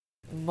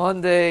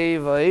Monday,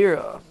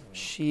 Vayira,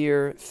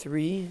 Shiur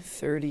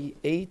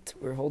 3:38.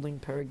 We're holding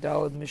Perek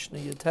Daled Mishnah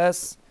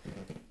Yates,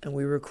 and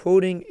we were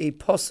quoting a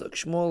pasuk.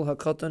 Shmuel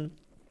HaKatan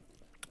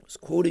was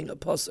quoting a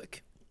pasuk,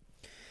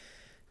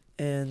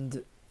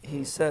 and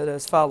he said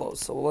as follows.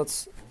 So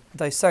let's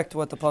dissect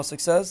what the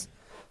pasuk says.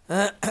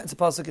 It's a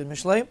pasuk in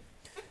Mishnah.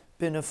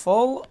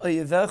 B'nefol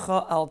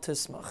oyevecha al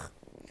tismach.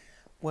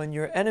 When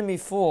your enemy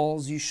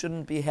falls, you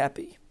shouldn't be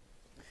happy.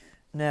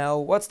 Now,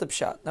 what's the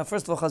pshat? Now,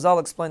 first of all, Chazal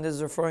explained this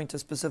is referring to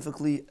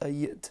specifically a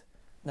yid,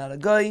 not a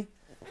guy.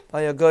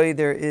 By a guy,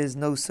 there is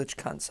no such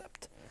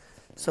concept.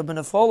 So,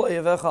 b'nefol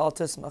oyevecha al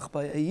tismach,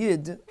 by a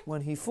yid,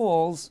 when he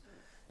falls,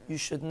 you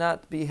should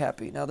not be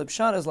happy. Now, the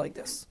pshat is like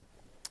this.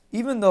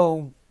 Even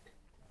though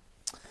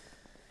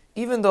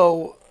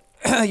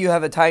you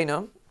have a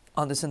taina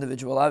on this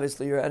individual,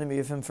 obviously you're an enemy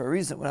of him for a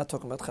reason. We're not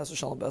talking about chas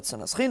v'shalom, about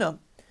sanas china.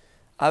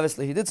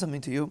 Obviously, he did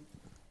something to you.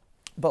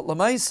 But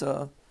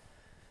lamaisa,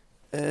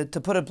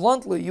 to put it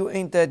bluntly, you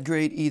ain't that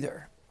great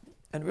either.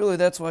 And really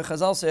that's why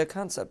Chazal say a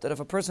concept, that if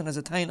a person has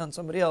a tain on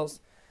somebody else,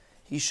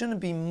 he shouldn't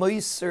be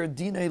moiser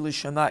dinei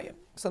l'shamayim.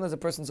 Sometimes a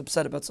person's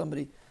upset about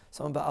someone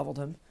ba'avled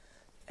him,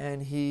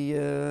 and he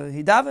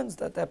davens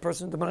that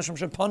person, the Banashim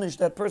should punish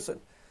that person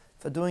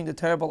for doing the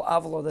terrible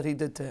avla that he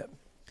did to him.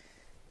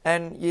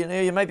 And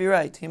you might be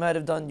right, he might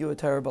have done you a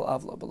terrible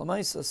avla. But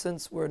l'maisa,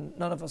 since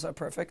none of us are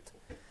perfect,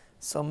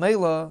 so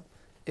Mela,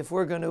 if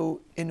we're going to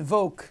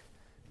invoke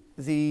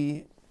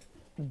the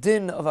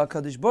din of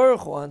HaKadosh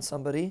Baruch Hu on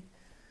somebody,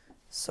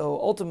 so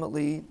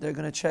ultimately they're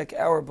going to check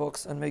our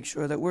books and make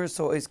sure that we're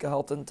so eis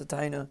gehalten to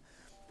taina,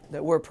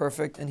 that we're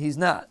perfect and he's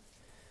not.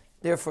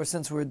 Therefore,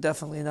 since we're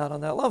definitely not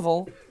on that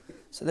level,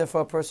 so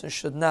therefore a person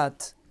should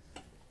not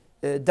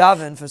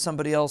daven for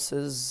somebody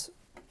else's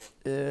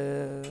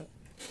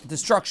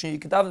destruction. You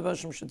can daven the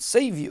Banashim should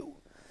save you,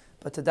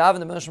 but to daven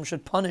the Banashim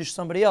should punish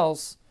somebody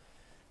else,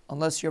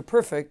 unless you're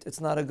perfect,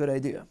 it's not a good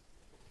idea.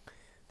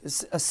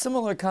 A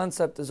similar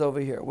concept is over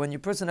here. When your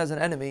person has an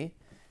enemy,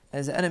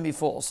 and the enemy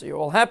falls, so you're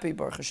all happy,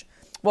 Baruch Hashem.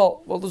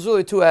 Well, there's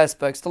really two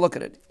aspects to look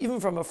at it. Even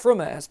from a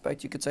fruma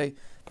aspect, you could say,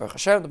 Baruch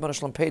Hashem, the Rebbeinu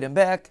Shalom paid him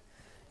back.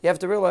 You have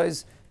to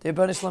realize the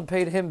Rebbeinu Shalom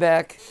paid him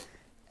back,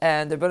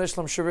 and the Rebbeinu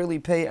Shalom should really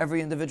pay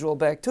every individual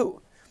back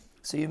too.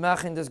 So you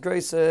machin this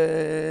grace,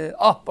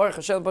 Baruch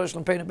Hashem, the Rebbeinu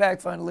Shalom paid him back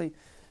finally.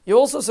 You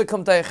also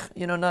succumb to,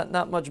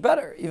 not much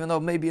better, even though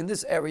maybe in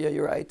this area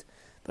you're right,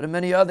 but in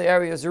many other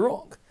areas you're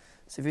wrong.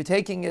 So if you're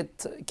taking it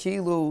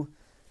kilu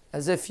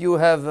as if you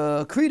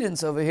have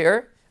credence over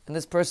here, and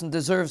this person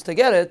deserves to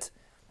get it,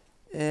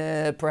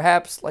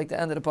 perhaps, like the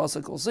end of the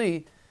pasuk we'll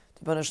see,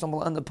 the Rebbeinu Shalom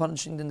will end up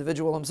punishing the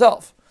individual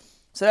himself.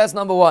 So that's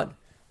number one.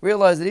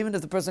 Realize that even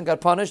if the person got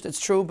punished, it's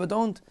true, but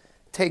don't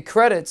take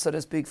credit, so to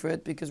speak, for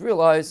it, because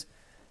realize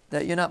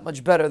that you're not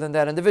much better than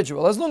that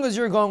individual. As long as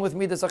you're going with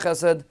midas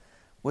chesed,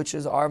 which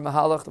is our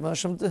mahalach, the Rebbeinu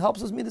Shalom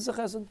helps us midas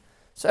chesed.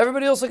 So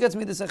everybody also gets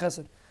midas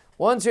chesed.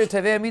 Once you're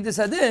tevei midas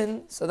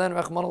adin, so then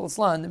Rachmana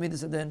litzlan, the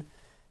midas adin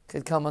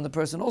could come on the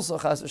person also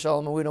chas v'shalom,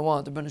 and we don't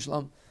want the Rebbeinu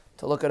Shalom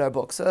to look at our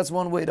book. So that's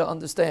one way to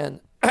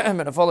understand.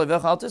 Even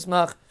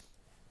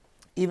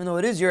though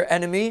it is your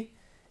enemy,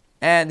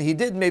 and he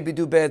did maybe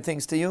do bad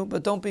things to you,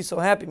 but don't be so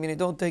happy. Meaning,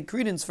 don't take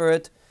credence for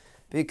it,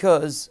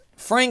 because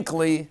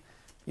frankly,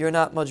 you're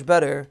not much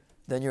better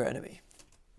than your enemy.